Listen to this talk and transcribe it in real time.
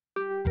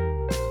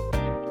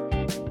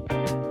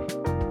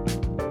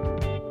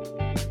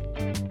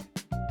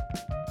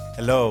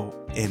Hello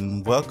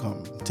and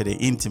welcome to the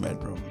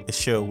Intimate Room, a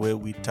show where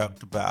we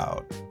talked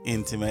about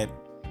intimate,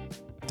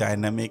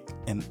 dynamic,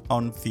 and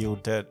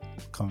unfiltered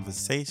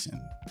conversation.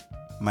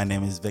 My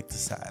name is Victor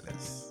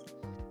Silas.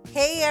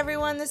 Hey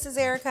everyone, this is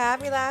Erica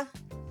Avila.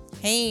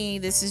 Hey,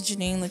 this is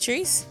Janine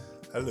Latrice.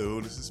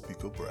 Hello, this is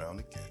Pico Brown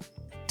again.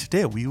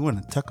 Today we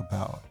want to talk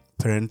about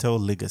parental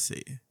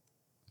legacy.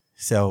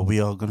 So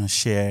we are going to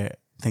share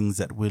things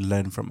that we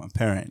learned from a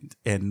parent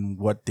and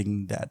what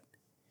thing that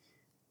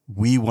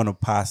we want to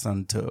pass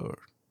on to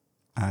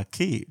our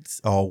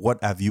kids, or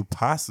what have you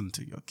passed on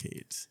to your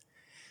kids?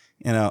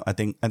 You know, I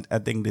think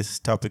this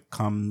topic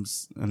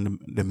comes in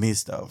the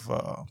midst of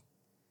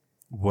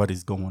what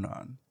is going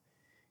on,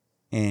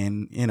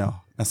 and you know,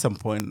 at some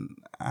point,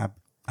 I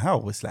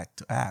always like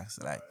to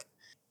ask, like,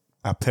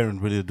 are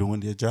parents really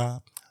doing their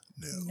job?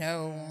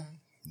 No.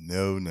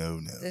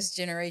 This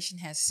generation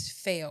has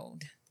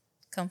failed,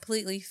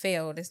 completely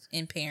failed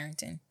in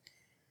parenting.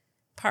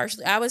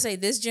 Partially, I would say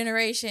this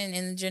generation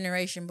and the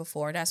generation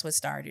before, that's what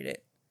started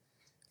it.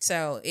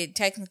 So it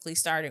technically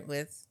started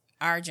with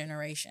our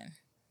generation,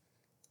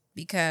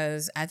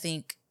 because I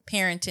think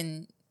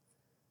parenting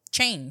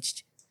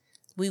changed.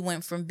 We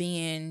went from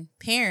being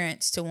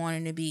parents to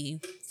wanting to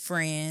be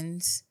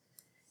friends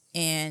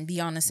and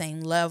be on the same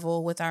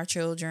level with our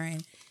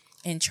children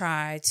and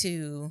try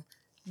to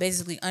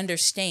basically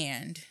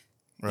understand.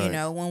 Right. You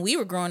know, when we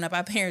were growing up,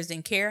 our parents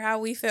didn't care how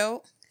we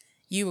felt.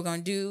 You were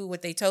going to do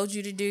what they told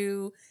you to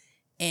do.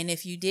 And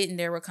if you didn't,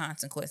 there were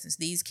consequences.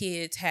 These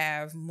kids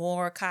have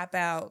more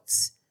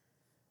cop-outs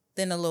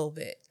than a little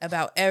bit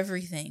about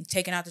everything.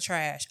 Taking out the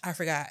trash. I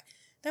forgot.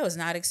 That was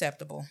not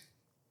acceptable.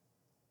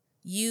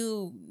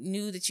 You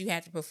knew that you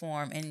had to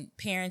perform. And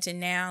parenting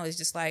now is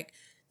just like,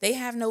 they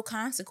have no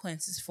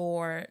consequences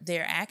for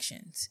their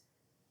actions.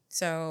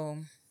 So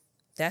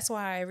that's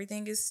why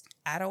everything is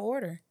out of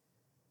order.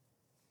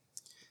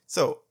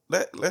 So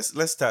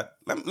let's start.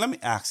 Let me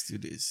ask you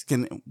this: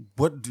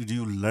 what did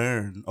you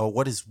learn, or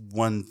what is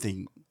one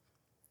thing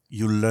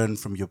you learned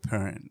from your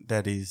parent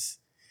that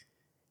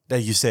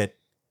you said,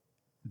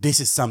 this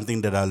is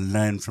something that I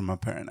learned from my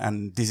parent,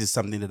 and this is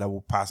something that I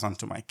will pass on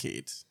to my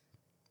kids?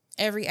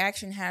 Every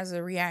action has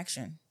a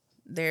reaction.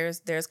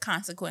 There's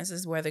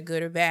consequences, whether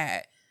good or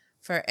bad,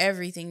 for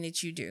everything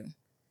that you do.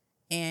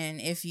 And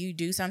if you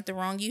do something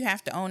wrong, you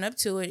have to own up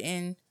to it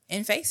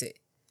and face it.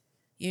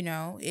 You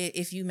know,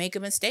 if you make a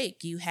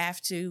mistake, you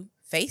have to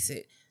face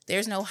it.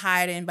 There's no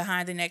hiding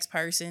behind the next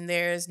person.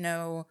 There's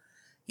no,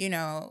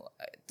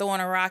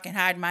 throwing a rock and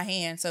hiding my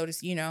hand, so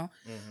to,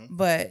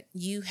 But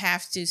you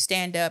have to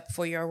stand up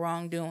for your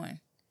wrongdoing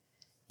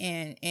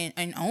and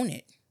own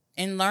it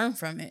and learn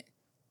from it.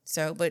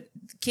 So, but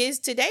kids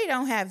today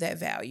don't have that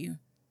value.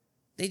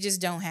 They just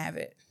don't have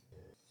it.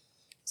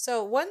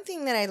 So one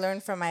thing that I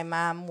learned from my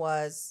mom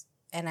was,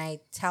 and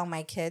I tell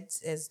my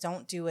kids, is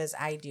don't do as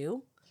I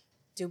do.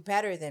 Do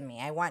better than me.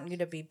 I want you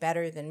to be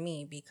better than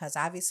me, because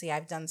obviously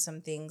I've done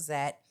some things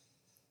that,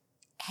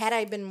 had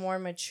I been more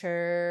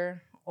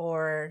mature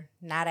or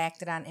not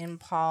acted on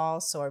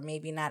impulse, or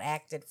maybe not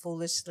acted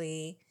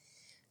foolishly,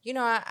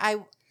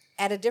 I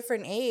at a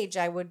different age,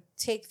 I would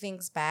take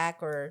things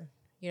back, or,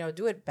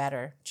 do it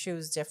better,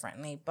 choose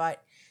differently.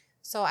 But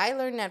so I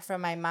learned that from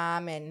my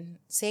mom, and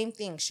same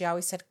thing. She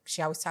always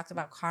talked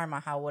about karma,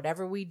 how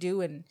whatever we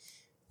do and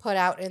put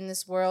out in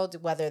this world,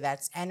 whether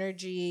that's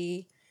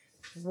energy,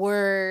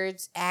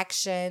 words,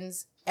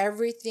 actions,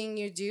 everything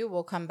you do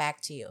will come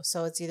back to you.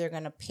 So it's either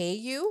going to pay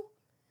you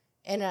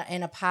in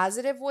a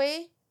positive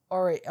way,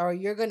 or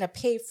you're going to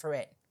pay for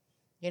it,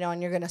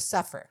 and you're going to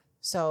suffer.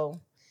 So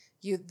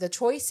the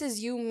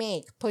choices you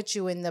make put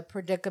you in the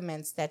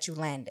predicaments that you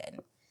land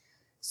in.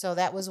 So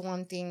that was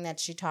one thing that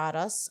she taught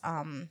us.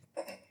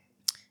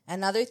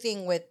 Another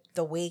thing with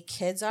the way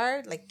kids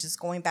are, like just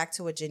going back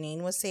to what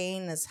Janine was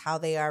saying, is how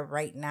they are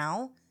right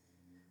now.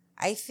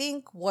 I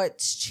think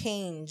what's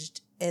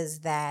changed is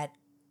that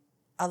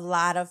a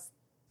lot of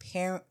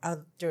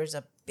there's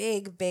a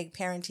big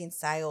parenting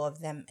style of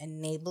them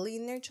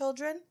enabling their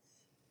children.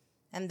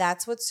 And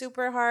that's what's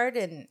super hard.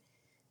 And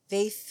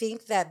they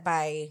think that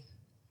by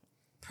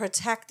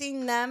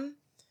protecting them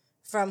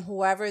from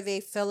whoever they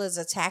feel is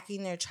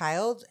attacking their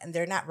child, and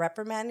they're not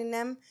reprimanding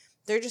them,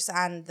 they're just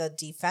on the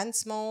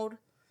defense mode.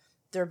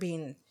 They're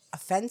being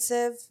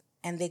offensive,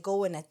 and they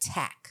go and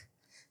attack.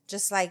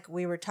 Just like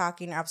I was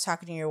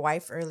talking to your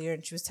wife earlier,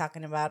 and she was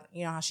talking about,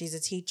 how she's a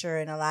teacher,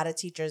 and a lot of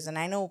teachers. And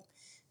I know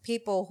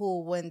people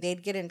who, when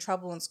they'd get in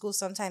trouble in school,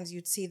 sometimes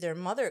you'd see their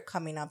mother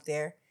coming up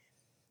there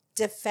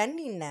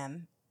defending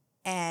them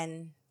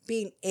and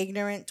being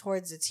ignorant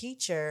towards the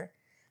teacher.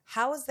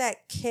 How is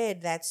that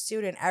kid, that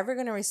student, ever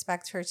going to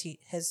respect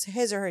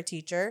his or her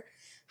teacher?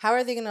 How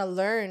are they going to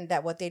learn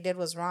that what they did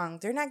was wrong?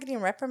 They're not getting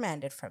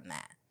reprimanded from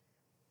that.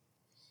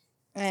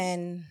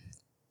 And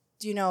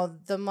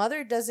the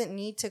mother doesn't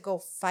need to go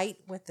fight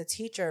with the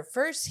teacher.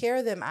 First,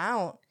 hear them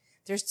out.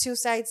 There's two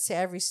sides to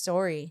every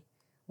story.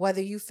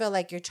 Whether you feel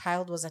like your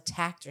child was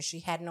attacked, or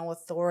she had no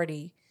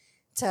authority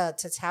to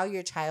tell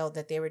your child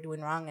that they were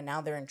doing wrong and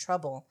now they're in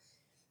trouble.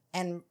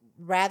 And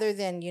rather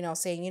than,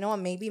 saying, you know what,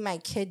 maybe my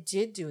kid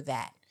did do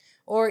that.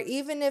 Or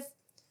even if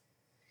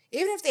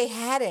they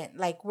hadn't,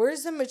 like,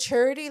 where's the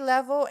maturity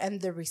level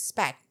and the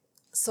respect?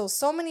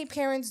 So many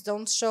parents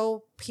don't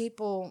show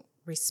people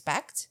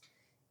respect.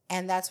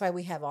 And that's why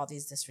we have all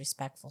these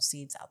disrespectful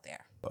seeds out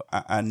there.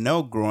 I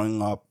know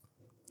growing up,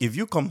 if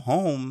you come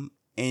home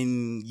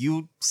and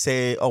you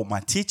say, oh, my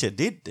teacher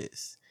did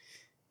this,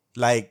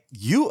 like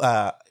you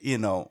are,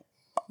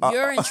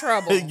 you're in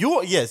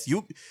trouble.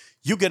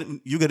 You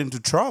get into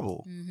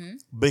trouble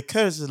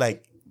because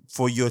like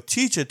for your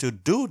teacher to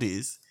do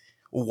this,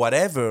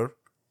 whatever,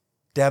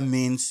 that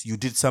means you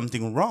did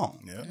something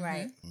wrong. Yeah.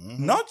 Right.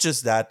 Mm-hmm. Not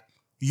just that,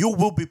 you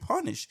will be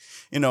punished.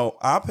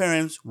 Our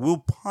parents will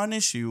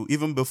punish you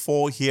even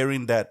before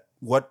hearing that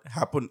what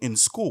happened in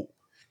school.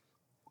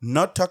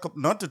 Not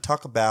to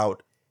talk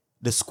about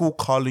the school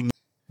calling you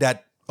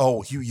that,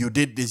 oh, you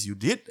did this, you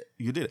did.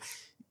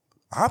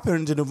 Our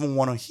parents didn't even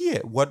want to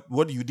hear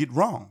what you did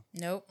wrong.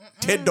 Nope.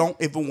 They don't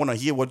even want to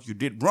hear what you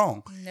did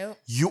wrong. Nope.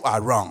 You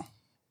are wrong.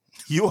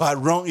 You are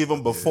wrong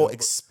even before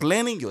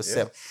explaining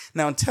yourself.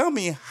 Yeah. Now tell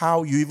me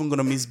how you even going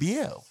to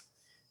misbehave.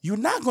 You're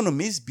not going to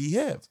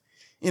misbehave.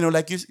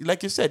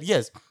 Like you said,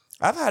 yes.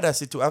 I've had that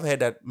situation. I've had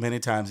that many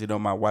times.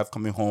 My wife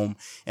coming home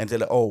and tell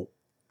her, "Oh,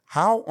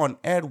 how on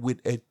earth with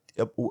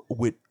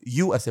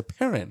you as a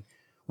parent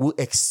will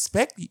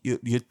expect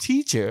your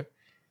teacher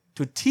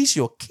to teach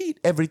your kid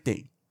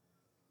everything?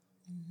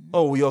 Mm-hmm.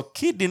 Oh, your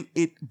kid didn't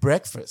eat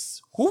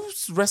breakfast.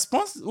 Who's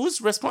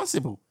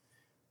responsible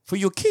for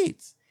your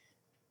kids?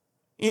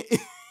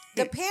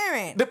 The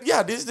parent.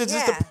 This is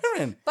the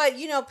parent. But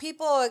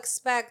people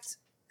expect.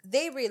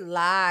 They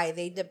rely,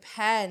 they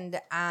depend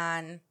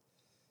on,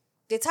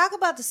 they talk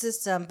about the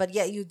system, but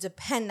yet you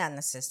depend on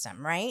the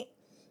system, right?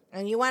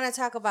 And you want to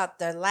talk about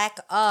the lack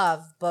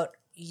of, but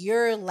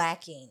you're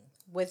lacking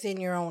within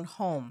your own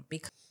home.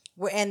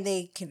 And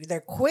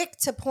they're quick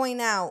to point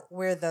out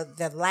where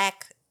the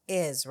lack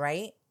is,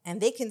 right?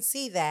 And they can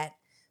see that,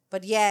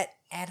 but yet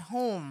at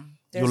home,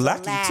 there's a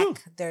lack. Too.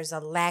 There's a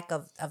lack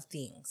of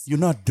things. You're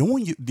not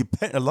doing,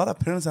 a lot of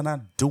parents are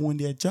not doing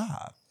their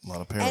job. A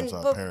lot of parents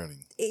aren't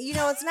parenting.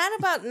 It's not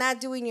about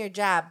not doing your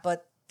job,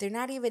 but they're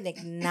not even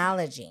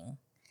acknowledging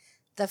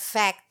the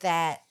fact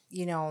that,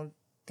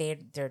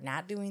 they're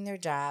not doing their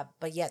job,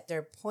 but yet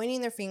they're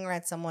pointing their finger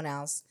at someone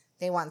else.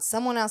 They want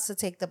someone else to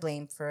take the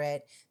blame for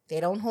it. They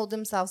don't hold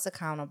themselves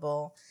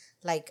accountable.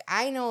 Like,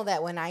 I know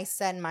that when I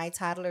send my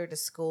toddler to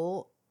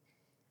school,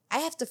 I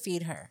have to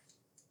feed her.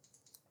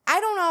 I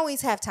don't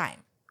always have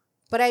time,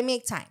 but I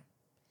make time.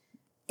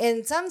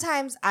 And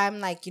sometimes I'm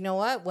like, you know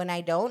what? When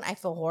I don't, I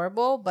feel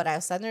horrible, but I'll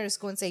send her to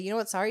school and say, you know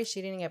what? Sorry,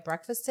 she didn't get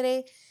breakfast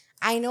today.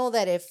 I know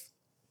that if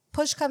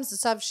push comes to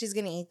shove, she's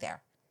going to eat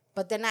there.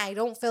 But then I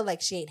don't feel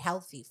like she ate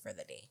healthy for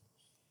the day.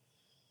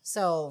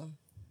 So,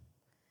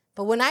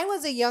 but when I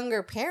was a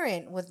younger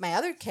parent with my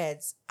other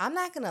kids, I'm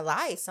not going to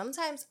lie.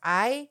 Sometimes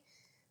I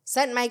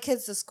sent my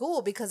kids to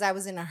school because I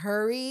was in a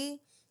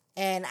hurry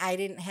and I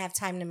didn't have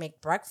time to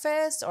make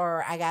breakfast,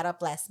 or I got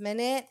up last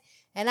minute.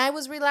 And I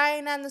was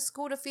relying on the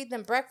school to feed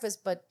them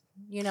breakfast, but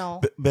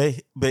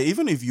But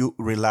even if you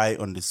rely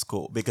on the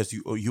school, because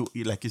you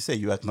like you say,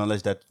 you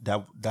acknowledge that's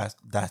that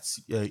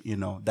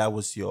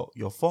was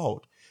your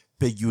fault,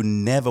 but you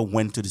never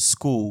went to the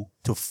school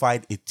to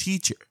fight a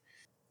teacher.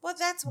 Well,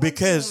 that's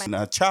because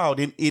a child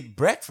didn't eat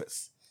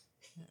breakfast.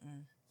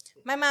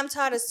 My mom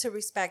taught us to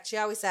respect. She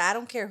always said, I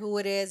don't care who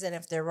it is, and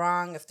if they're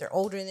wrong, if they're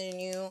older than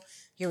you,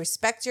 you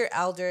respect your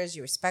elders,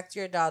 you respect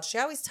your adults. She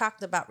always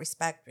talked about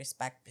respect.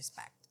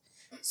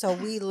 So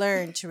we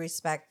learned to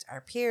respect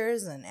our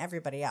peers and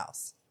everybody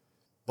else.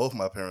 Both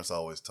my parents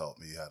always taught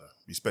me how to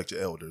respect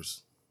your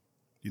elders.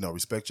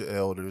 Respect your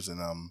elders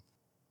and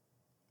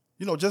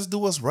just do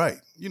what's right.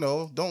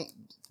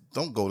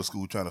 Don't go to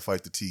school trying to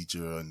fight the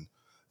teacher and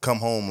come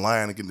home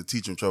lying and getting the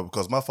teacher in trouble,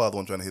 because my father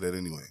wasn't trying to hear that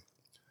anyway.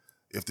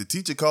 If the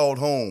teacher called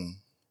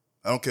home,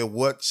 I don't care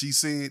what she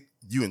said,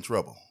 you in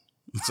trouble.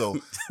 So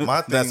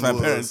my thing that's my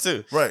parents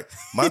too. Right.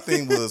 My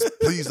thing was,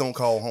 please don't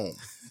call home.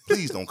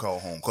 Please don't call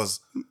home, because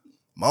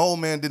my old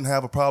man didn't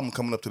have a problem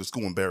coming up to the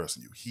school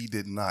embarrassing you. He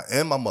did not.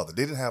 And my mother,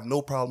 they didn't have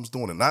no problems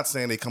doing it. Not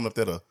saying they coming up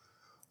there to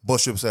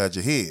bust you upside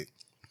your head.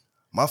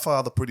 My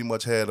father pretty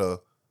much had a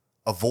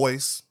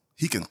voice.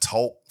 He can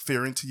talk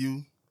fair into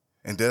you.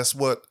 And that's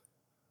what,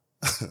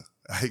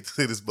 I hate to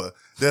say this, but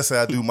that's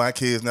how I do my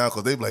kids now,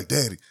 because they be like,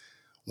 Daddy,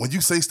 when you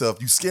say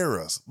stuff, you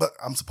scare us. But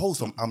I'm supposed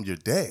to. I'm your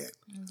dad.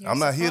 I'm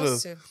not here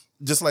to,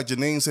 just like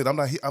Janine said,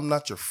 I'm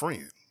not your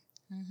friend.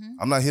 Mm-hmm.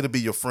 I'm not here to be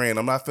your friend.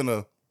 I'm not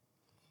finna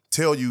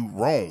tell you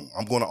wrong.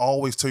 I'm going to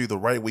always tell you the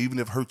right way, even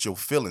if it hurts your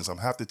feelings. I'm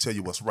have to tell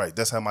you what's right.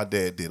 That's how my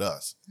dad did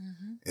us.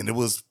 Mm-hmm. And it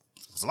was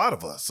a lot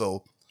of us.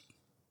 So,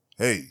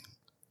 hey,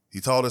 he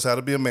taught us how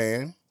to be a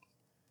man,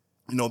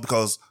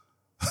 because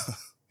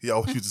he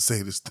always used to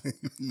say this thing,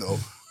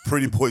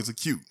 pretty boys are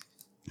cute.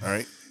 All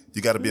right.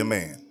 You got to be a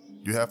man.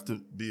 You have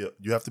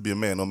to be a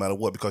man no matter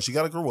what, because you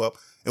got to grow up.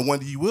 And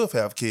when you will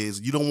have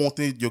kids, you don't want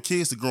your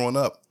kids to growing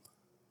up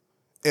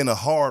in a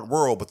hard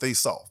world, but they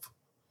soft.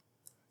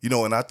 You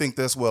know, and I think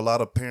that's where a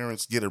lot of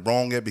parents get it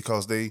wrong at,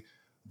 because they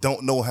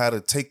don't know how to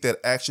take that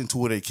action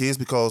toward their kids,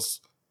 because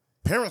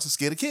parents are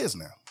scared of kids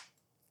now.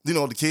 You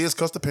know, the kids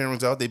cuss the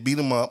parents out. They beat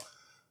them up.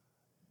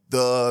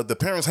 The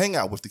parents hang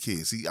out with the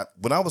kids. See,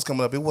 when I was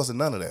coming up, it wasn't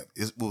none of that.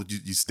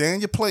 You stay in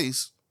your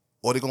place,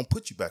 or they're going to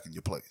put you back in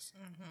your place.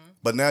 Mm-hmm.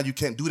 But now you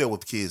can't do that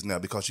with kids now,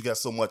 because you got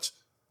so much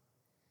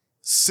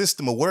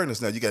system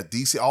awareness now. You got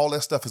DC. All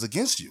that stuff is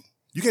against you.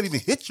 You can't even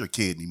hit your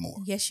kid anymore.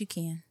 Yes, you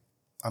can.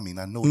 I mean,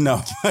 I know No,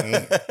 you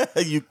can.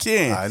 you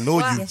can't. I know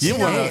you you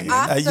can. can.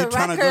 Are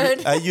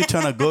you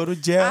trying to go to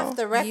jail? Off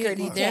the record,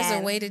 There's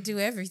can. a way to do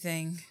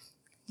everything.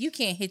 You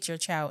can't hit your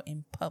child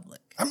in public.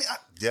 I mean,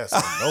 yes,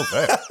 I know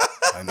that.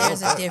 I know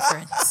There's a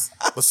difference.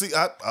 But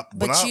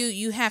see,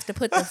 you have to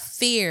put the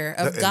fear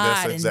of and God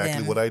that's in exactly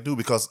them. what I do,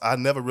 because I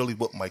never really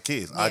whip my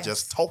kids. I Yes.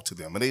 just talk to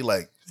them, and they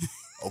like,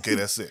 okay,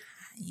 that's it.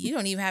 You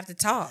don't even have to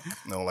talk.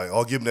 You know, like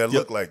I'll give them that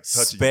look, like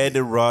touch spare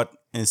the rod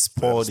and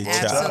spoil the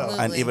child. Absolutely.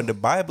 And even the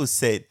Bible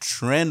said,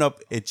 train up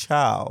a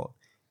child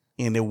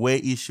in the way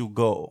he should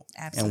go.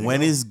 Absolutely. And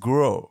when he's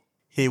grow,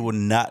 he will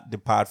not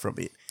depart from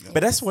it.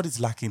 But that's what is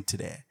lacking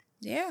today.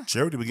 Yeah.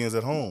 Charity begins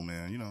at home,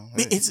 man. You know,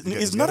 It's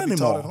you not gotta be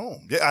taught anymore. at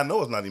home. Yeah, I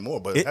know it's not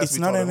anymore, but it has It's to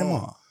be not taught at anymore.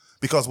 home.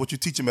 Because what you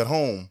teach them at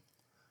home,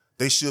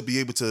 they should be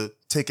able to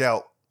take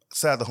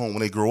outside the home when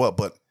they grow up.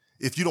 But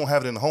if you don't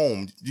have it in the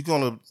home,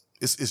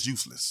 it's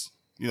useless.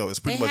 You know, it's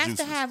pretty They much have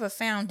useless. to have a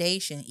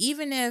foundation.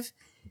 Even if,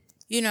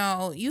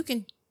 you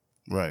can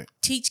Right.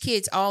 teach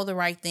kids all the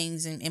right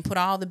things and put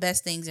all the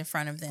best things in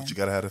front of them. But you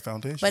got to have a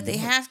foundation. But they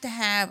you know. have to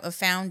have a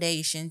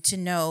foundation to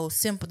know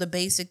the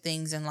basic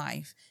things in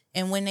life.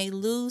 And when they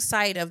lose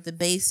sight of the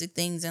basic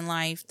things in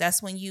life,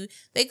 that's when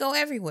they go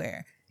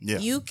everywhere. Yeah.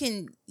 You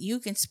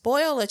can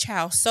spoil a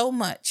child so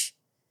much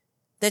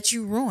that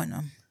you ruin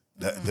them.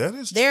 That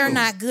is They're true.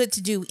 not good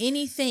to do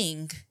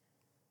anything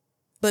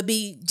but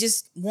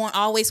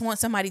always want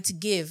somebody to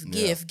give.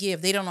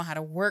 They don't know how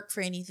to work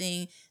for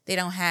anything. They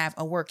don't have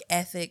a work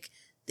ethic.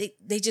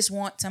 They just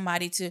want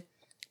somebody to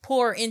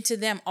pour into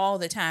them all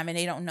the time, and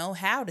they don't know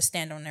how to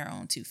stand on their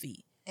own 2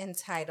 feet.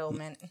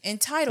 Entitlement.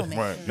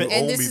 Right. You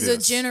And owe this me is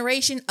this. a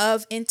generation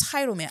of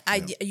entitlement.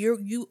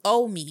 You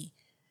owe me.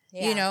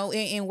 Yeah.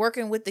 In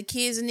working with the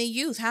kids and the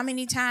youth, how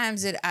many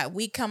times did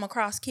we come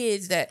across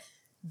kids that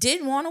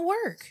didn't want to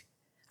work?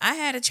 I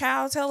had a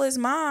child tell his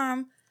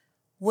mom,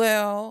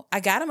 well, I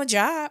got him a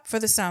job for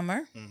the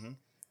summer. Mm-hmm.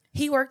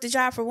 He worked the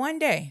job for 1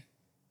 day.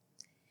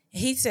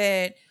 He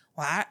said,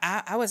 well,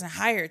 I wasn't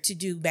hired to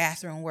do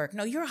bathroom work.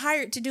 No, you're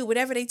hired to do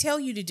whatever they tell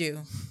you to do.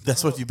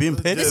 That's what you've been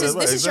paid. This is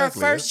exactly. your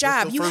first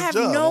That's job. your You first have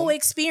job. no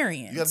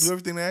experience. You got to do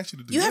everything they ask you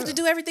to do. You have to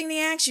do everything they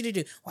ask you to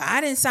do. Well,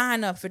 I didn't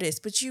sign up for this,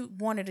 but you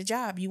wanted a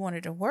job. You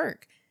wanted to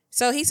work.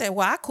 So he said,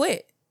 well, I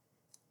quit.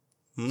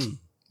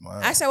 Wow.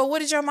 I said, well, what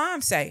did your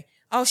mom say?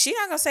 Oh, she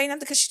not going to say nothing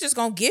because she's just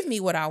going to give me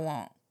what I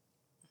want.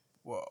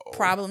 Whoa.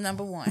 Problem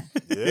number one.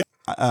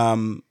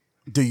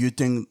 Do you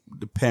think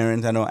the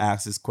parents, I know I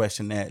asked this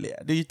question earlier,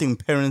 do you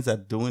think parents are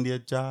doing their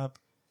job?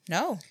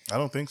 No. I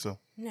don't think so.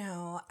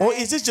 No. Or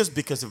is it just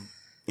because of,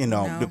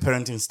 No. the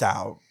parenting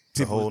style?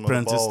 a whole People's nother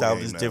parenting ball style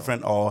game is now.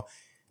 different, or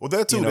Well,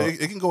 that too. You know-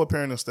 It can go with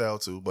parenting style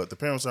too, but the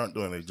parents aren't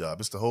doing their job.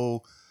 It's the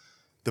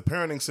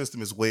parenting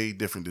system is way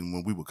different than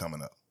when we were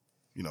coming up.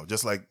 You know,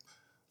 just like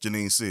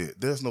Janine said,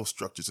 there's no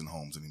structures in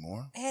homes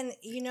anymore. And,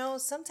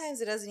 sometimes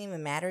it doesn't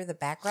even matter the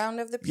background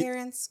of the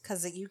parents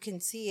because you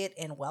can see it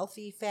in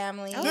wealthy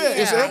families. Oh, Yeah,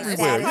 it's yeah. everywhere.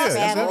 Sad Yeah, it's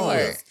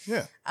families.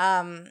 everywhere.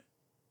 Yeah.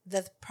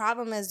 The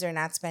problem is they're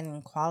not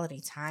spending quality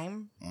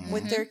time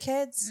with their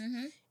kids.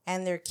 Mm-hmm.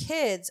 And their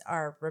kids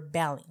are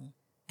rebelling.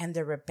 And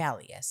they're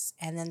rebellious.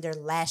 And then they're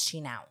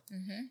lashing out.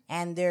 Mm-hmm.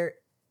 And they're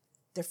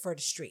for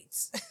the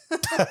streets.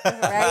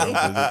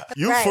 Right?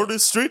 You Right. for the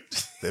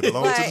street? They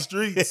belong to the But-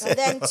 streets. And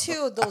then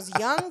too, those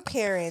young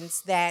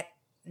parents that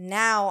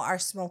now are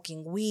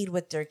smoking weed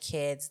with their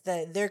kids,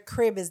 their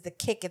crib is the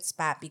kick it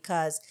spot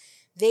because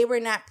they were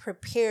not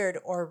prepared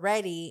or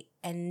ready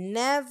and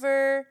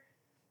never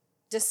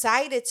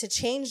decided to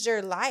change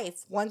their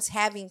life once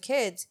having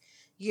kids.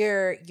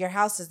 Your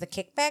house is the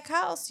kickback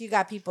house. You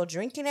got people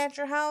drinking at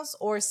your house,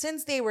 or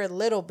since they were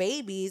little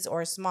babies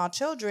or small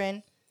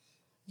children,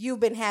 you've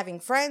been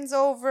having friends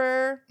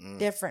over,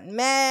 different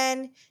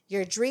men.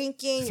 You're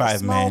drinking,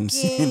 five you're men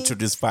smoking.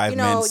 introduce five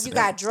men. You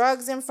got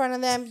drugs in front of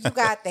them. You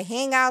got the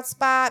hangout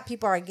spot.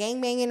 People are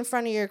gangbanging in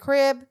front of your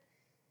crib.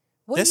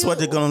 That's what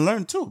they're gonna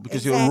learn too,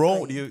 because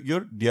Exactly.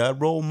 you're a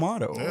role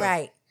model. Yeah.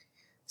 Right.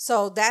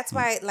 So that's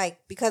why,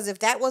 because if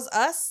that was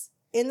us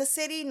in the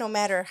city, no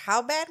matter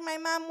how bad my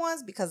mom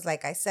was, because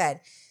like I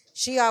said,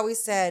 she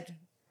always said,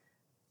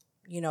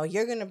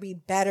 you're going to be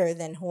better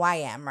than who I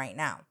am right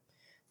now.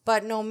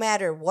 But no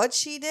matter what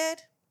she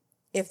did,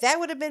 if that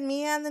would have been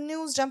me on the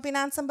news jumping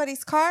on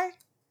somebody's car,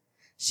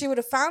 she would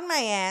have found my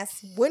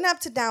ass, went up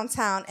to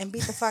downtown, and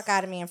beat the fuck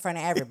out of me in front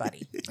of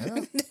everybody.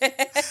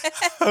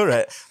 All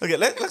right. Okay.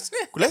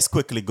 Let's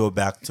quickly go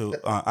back to.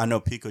 I know,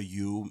 Pico,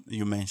 you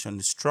mentioned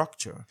the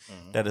structure.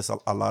 That is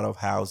a lot of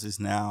houses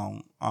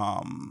now.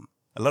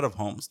 A lot of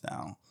homes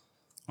now.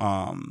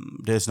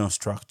 There's no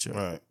structure.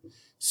 Right.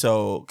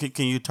 So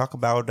can you talk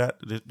about that,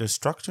 the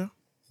structure?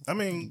 I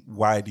mean,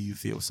 why do you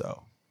feel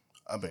so?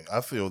 I mean,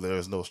 I feel there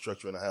is no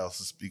structure in the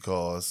house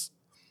because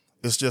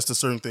it's just the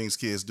certain things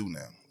kids do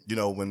now. You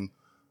know,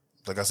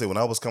 like I said, when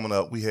I was coming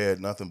up, we had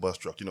nothing but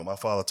structure. You know, my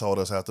father taught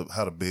us how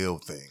to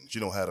build things.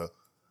 You know, how to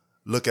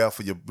look out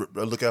for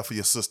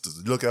your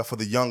sisters, look out for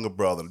the younger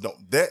brother.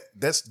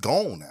 That's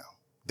gone now.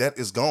 That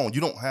is gone. You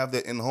don't have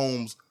that in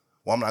homes.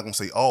 Well, I'm not gonna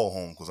say all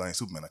homes because I ain't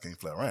Superman. I can't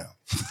fly around.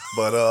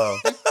 But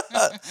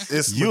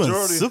it's you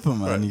majority. And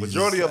Superman. Right,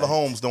 majority of the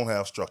homes don't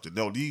have structure.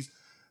 No,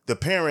 the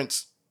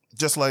parents,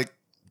 just like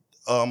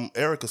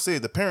Erica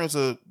said, the parents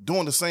are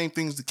doing the same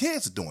things the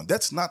kids are doing.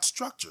 That's not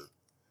structure.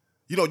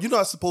 You know, you're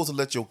not supposed to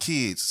let your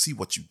kids see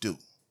what you do.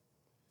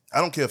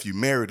 I don't care if you're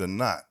married or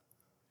not.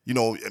 You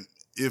know,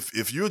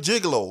 if you're a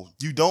gigolo,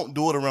 you don't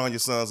do it around your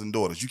sons and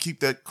daughters. You keep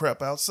that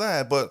crap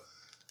outside. But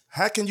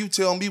how can you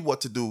tell me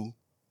what to do?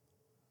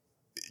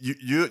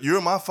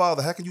 You're my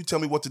father. How can you tell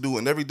me what to do?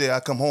 And every day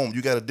I come home,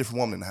 you got a different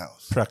woman in the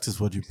house. Practice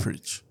what you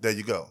preach. There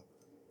you go.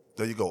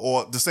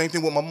 Or the same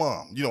thing with my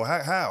mom. You know,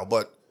 how?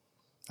 But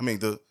I mean,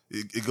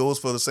 it goes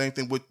for the same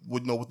thing with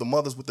the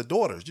mothers with the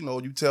daughters. You know,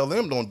 you tell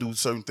them don't do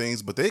certain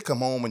things, but they come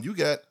home and you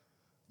got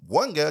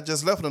one guy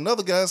just left and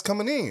another guy's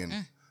coming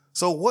in.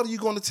 So what are you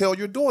going to tell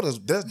your daughters?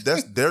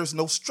 There's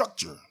no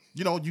structure.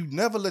 You know, you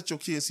never let your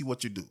kids see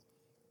what you do.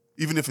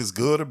 Even if it's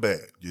good or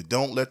bad, you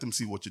don't let them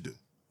see what you do.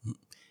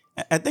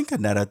 I think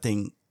another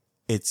thing,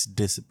 it's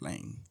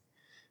discipline.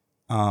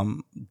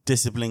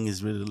 Discipline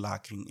is really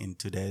lacking in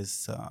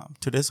today's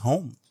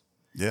home.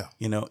 Yeah.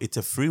 You know, it's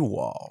a free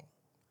wall.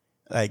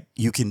 Like,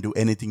 you can do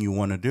anything you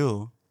want to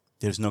do.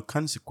 There's no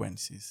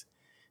consequences.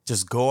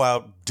 Just go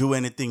out, do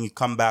anything, you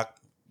come back,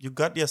 you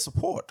got their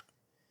support.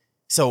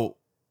 So,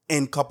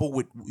 and coupled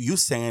with you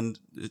saying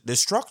the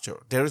structure,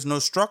 there is no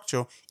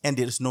structure and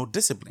there is no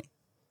discipline.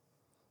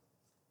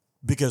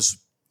 Because,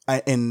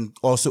 and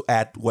also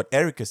add what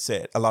Erica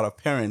said, a lot of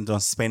parents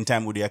don't spend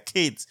time with their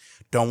kids,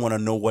 don't want to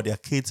know what their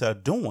kids are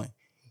doing.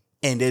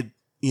 And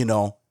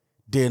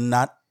they're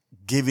not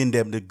giving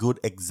them the good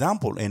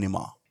example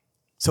anymore.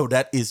 So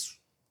that is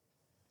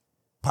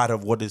part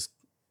of what is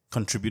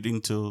contributing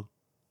to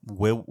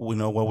what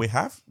we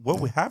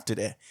have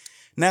today.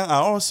 Now, I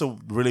also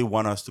really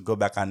want us to go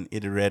back and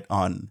iterate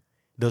on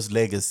those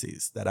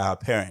legacies that our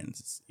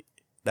parents,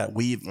 that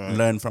we've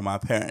learned from our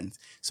parents.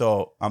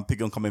 So I'm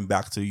coming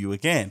back to you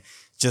again,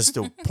 just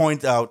to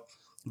point out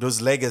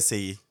those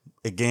legacy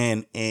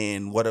again,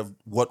 and what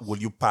will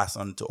you pass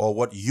on to, or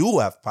what you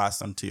have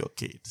passed on to your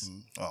kids?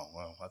 Oh,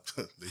 wow.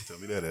 They tell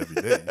me that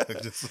every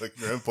day, just like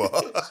Grandpa.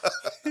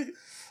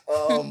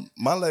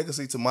 My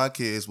legacy to my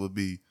kids would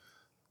be,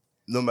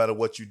 no matter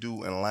what you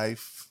do in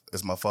life,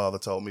 as my father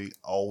told me,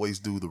 always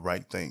do the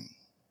right thing.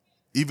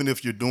 Even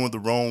if you're doing the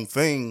wrong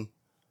thing,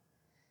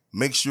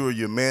 make sure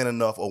you're man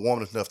enough or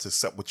woman enough to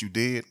accept what you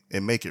did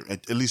and make it,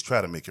 at least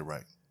try to make it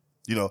right.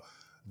 You know,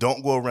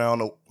 don't go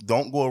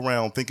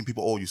around thinking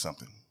people owe you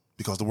something,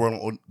 because the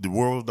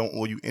world don't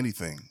owe you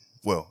anything.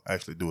 Well,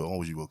 actually, it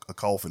owes you a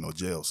coffin or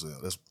jail cell.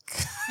 That's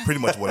pretty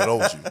much what it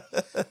owes you.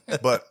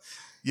 But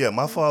yeah,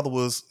 my father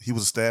was a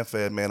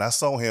stand-fast man. I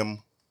saw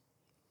him,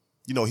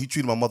 he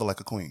treated my mother like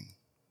a queen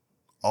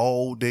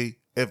all day,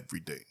 every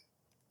day.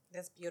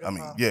 That's beautiful. I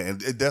mean, yeah, and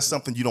that's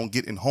something you don't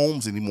get in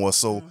homes anymore.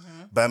 So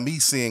by me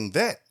seeing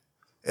that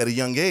at a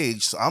young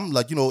age, I'm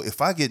like, if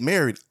I get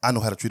married, I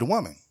know how to treat a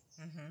woman.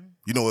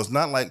 It's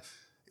not like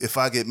if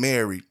I get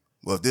married,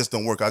 well, if this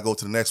don't work, I go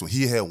to the next one.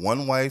 He had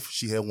one wife,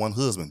 she had one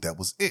husband. That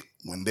was it.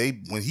 When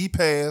he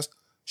passed,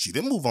 she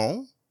didn't move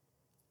on.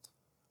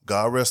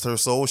 God rest her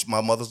soul.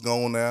 My mother's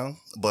gone now.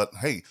 But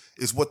hey,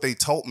 it's what they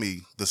taught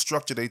me. The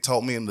structure they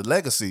taught me and the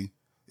legacy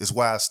is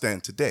why I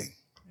stand today.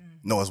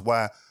 No, it's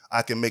why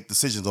I can make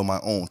decisions on my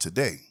own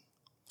today.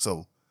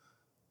 So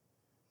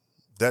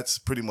that's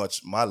pretty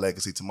much my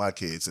legacy to my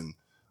kids. And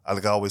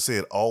like I always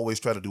said, always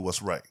try to do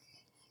what's right.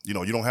 You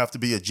don't have to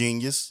be a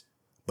genius,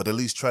 but at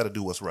least try to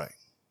do what's right.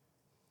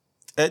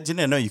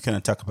 Janelle, I know you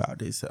can't talk about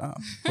this.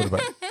 What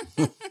about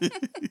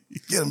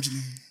Get them,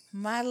 Janelle.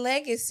 My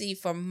legacy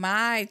for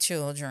my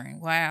children.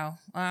 Wow.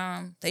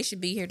 They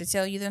should be here to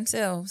tell you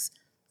themselves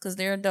because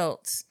they're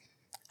adults.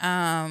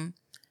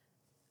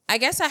 I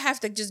guess I have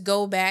to just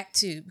go back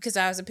to, because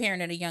I was a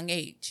parent at a young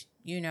age,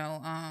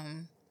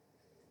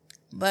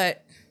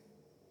 but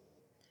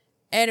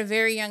at a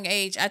very young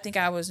age, I think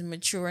I was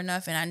mature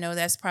enough, and I know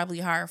that's probably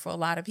hard for a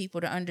lot of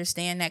people to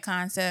understand that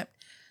concept.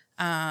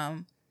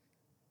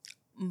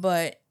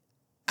 But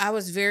I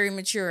was very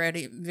mature at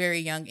a very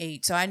young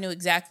age, so I knew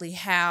exactly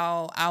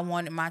how I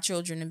wanted my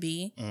children to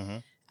be.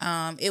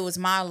 It was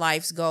my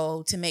life's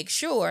goal to make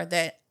sure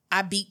that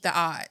I beat the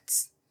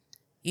odds.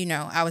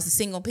 I was a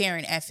single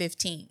parent at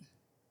 15.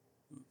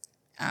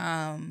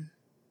 I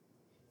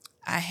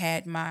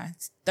had my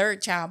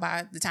third child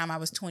by the time I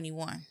was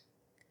 21.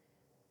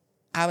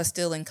 I was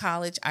still in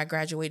college. I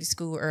graduated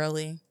school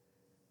early,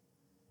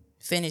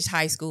 finished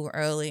high school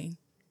early,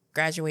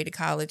 graduated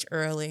college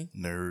early.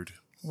 Nerd.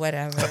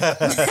 Whatever.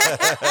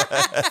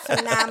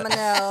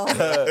 Phenomenal.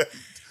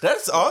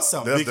 That's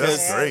awesome.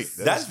 That's great.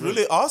 That's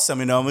really awesome.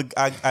 You know,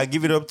 I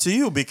give it up to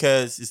you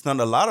because it's not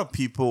a lot of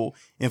people,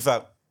 in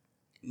fact,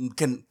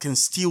 can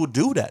still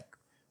do that.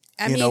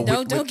 I mean,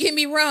 don't get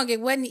me wrong.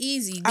 It wasn't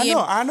easy.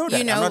 I know that.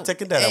 I'm not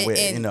taking that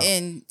away.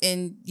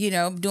 And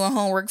doing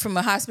homework from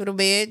a hospital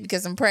bed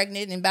because I'm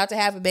pregnant and about to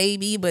have a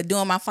baby, but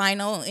doing my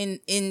final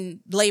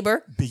in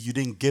labor. But you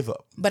didn't give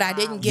up. But I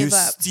didn't give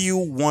up. You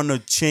still want to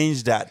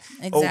change that.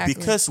 Exactly. Oh,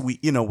 because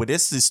with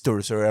this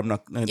story. Sorry, I'm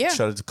not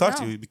trying to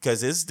cut you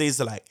because it's days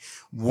like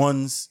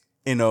once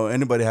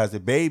anybody has a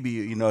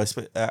baby,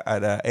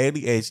 at an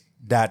early age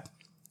that.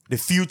 The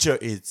future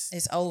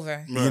it's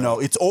over.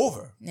 It's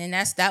over. And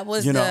that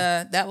was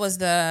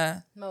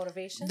the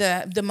motivation.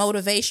 The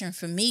motivation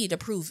for me to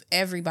prove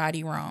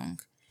everybody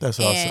wrong. That's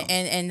awesome.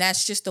 And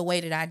that's just the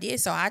way that I did.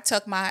 So I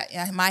took my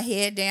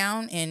head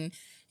down and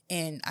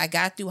I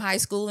got through high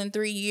school in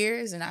 3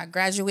 years and I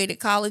graduated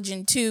college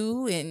in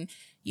 2 and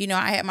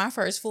I had my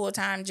first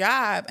full-time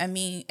job. I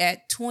mean,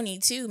 at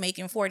 22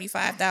 making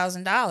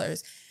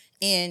 $45,000.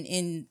 And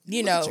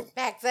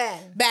back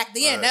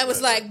then that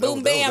was like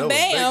boom bam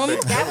bam.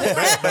 That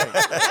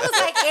was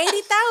like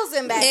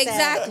 80,000 back then.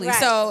 Exactly. Right.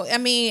 So I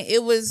mean,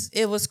 it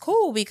was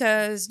cool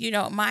because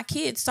my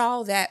kids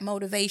saw that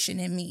motivation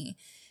in me,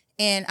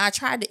 and I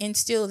tried to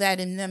instill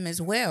that in them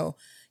as well.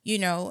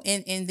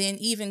 And then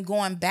even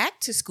going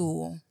back to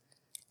school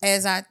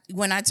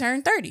when I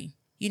turned 30.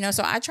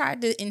 So I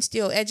tried to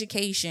instill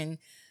education,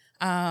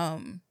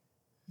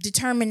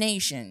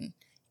 determination.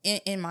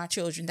 In my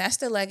children. That's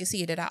the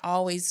legacy that I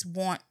always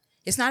want.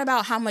 It's not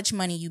about how much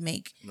money you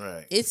make.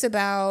 Right. It's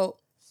about,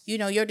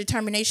 your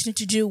determination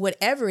to do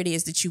whatever it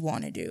is that you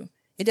want to do.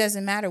 It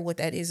doesn't matter what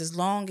that is as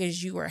long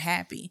as you are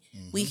happy.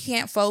 Mm-hmm. We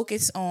can't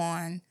focus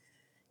on,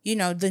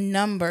 the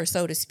number,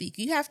 so to speak.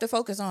 You have to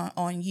focus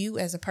on you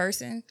as a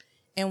person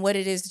and what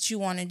it is that you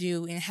want to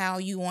do and how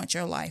you want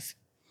your life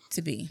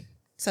to be.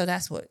 So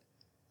that's what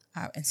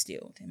I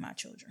instilled in my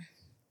children.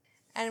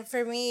 And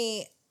for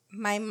me,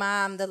 my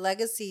mom, the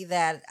legacy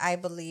that I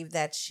believe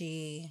that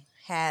she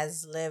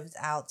has lived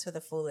out to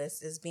the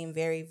fullest is being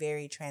very,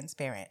 very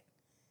transparent.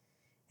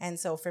 And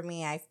so for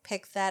me, I've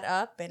picked that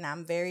up and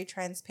I'm very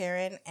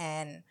transparent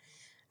and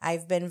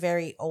I've been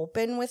very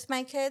open with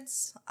my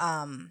kids.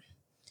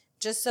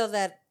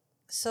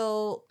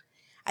 So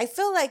I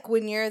feel like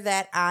when you're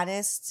that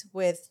honest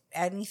with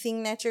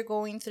anything that you're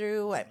going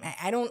through,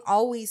 I don't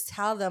always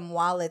tell them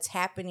while it's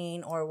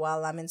happening or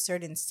while I'm in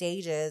certain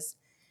stages.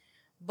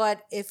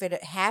 But if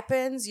it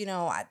happens,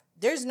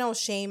 there's no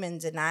shame in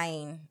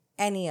denying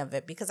any of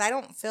it because I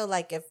don't feel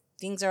like if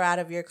things are out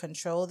of your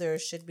control, there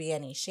should be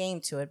any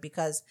shame to it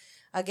because,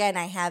 again,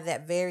 I have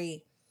that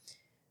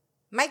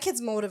my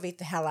kids motivate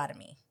the hell out of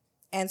me.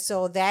 And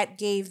so that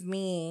gave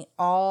me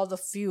all the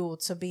fuel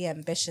to be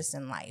ambitious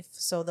in life.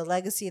 So the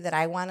legacy that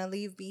I want to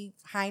leave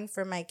behind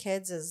for my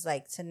kids is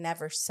like to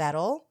never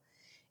settle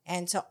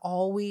and to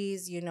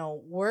always,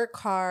 work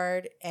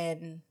hard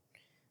and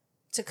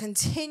to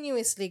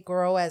continuously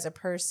grow as a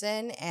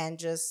person and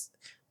just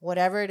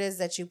whatever it is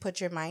that you put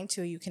your mind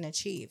to, you can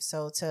achieve.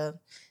 So to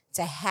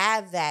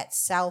have that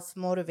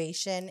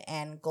self-motivation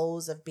and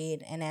goals of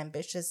being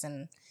ambitious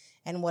and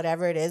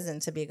whatever it is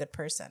and to be a good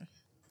person.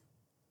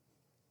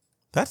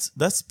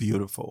 That's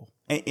beautiful.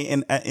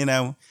 And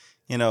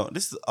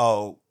this is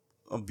all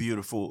a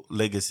beautiful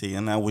legacy.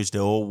 And I wish the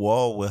whole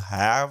world will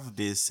have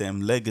this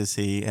same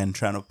legacy and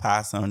trying to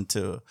pass on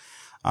to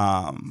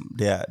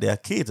their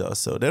kids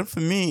also. Then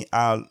for me,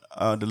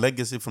 the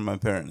legacy from my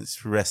parents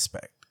is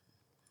respect,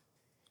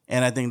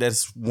 and I think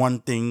that's one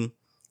thing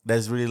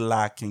that's really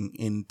lacking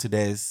in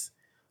today's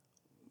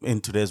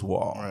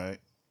world. Right.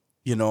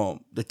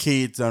 The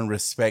kids don't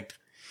respect,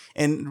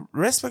 and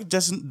respect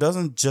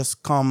doesn't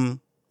just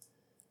come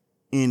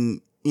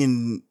in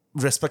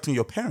respecting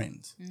your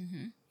parents.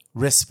 Mm-hmm.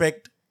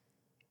 Respect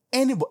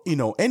anybody.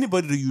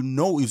 Anybody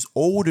that is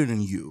older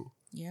than you.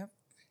 Yep.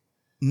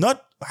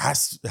 Not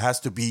has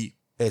to be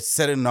a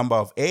certain number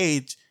of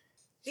age.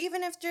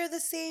 Even if they're the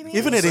same age.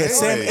 Even if they're the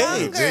same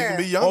age. They can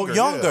be younger. Or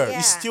younger. Yeah.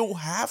 You still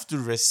have to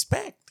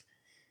respect.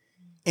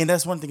 And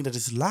that's one thing that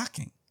is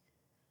lacking,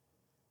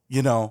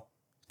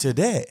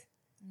 today.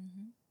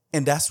 Mm-hmm.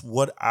 And that's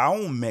what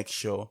I'll make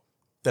sure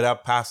that I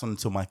pass on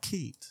to my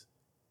kids.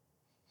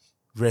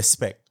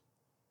 Respect.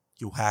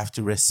 You have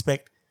to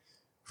respect.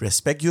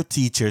 Respect your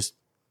teachers.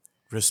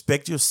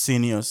 Respect your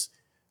seniors.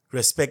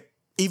 Respect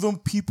even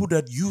people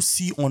that you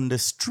see on the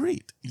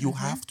street. You mm-hmm.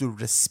 have to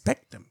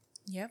respect them.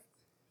 Yep.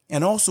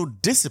 And also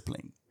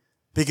discipline.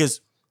 Because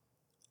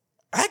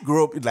I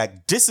grew up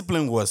like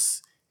discipline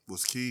was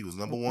key, was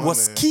number one.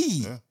 Was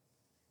key. Yeah.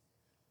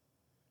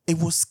 It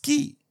was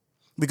key.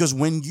 Because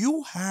when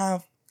you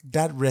have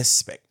that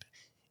respect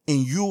and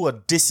you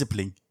are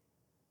disciplined,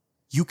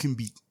 you can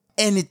be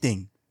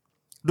anything.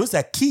 Those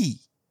are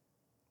key.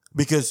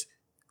 Because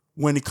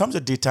when it comes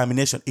to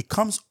determination, it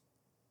comes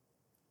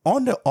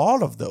under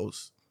all of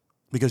those.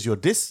 Because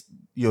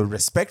you're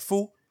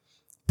respectful.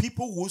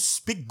 People will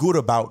speak good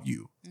about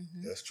you.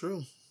 Mm-hmm. That's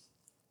true.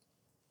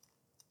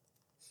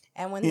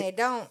 And when they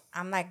don't,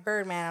 I'm like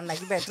Birdman. I'm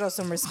like, you better throw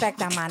some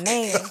respect on my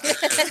name.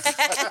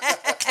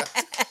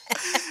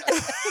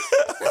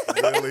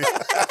 Really?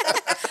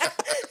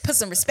 Put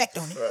some respect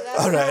on it.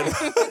 All right.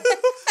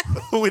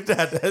 With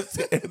that, that's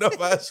the end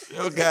of our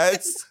show,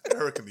 guys.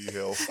 Erica need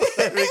help.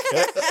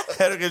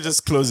 Erica,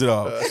 just close it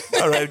off.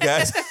 All right,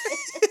 guys.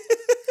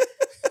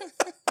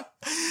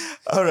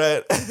 All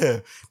right.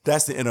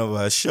 That's the end of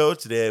our show.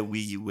 Today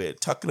we were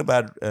talking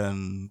about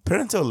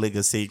parental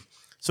legacy.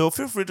 So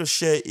feel free to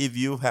share if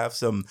you have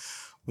some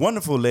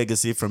wonderful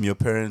legacy from your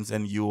parents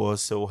and you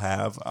also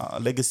have a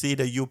legacy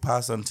that you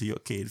pass on to your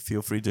kid.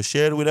 Feel free to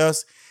share it with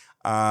us.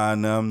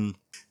 And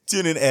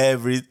tune in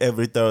every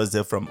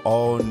Thursday from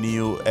all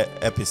new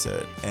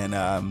episode.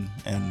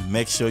 And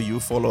make sure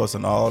you follow us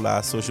on all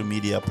our social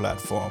media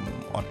platform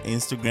on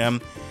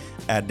Instagram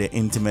at the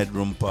Intimate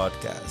Room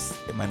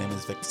Podcast. My name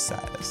is Victor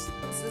Silas.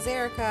 This is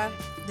Erica.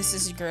 This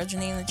is your girl,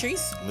 Janine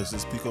Latrice. This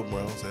is Pico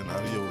Brown saying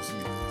adios,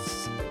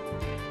 amigos.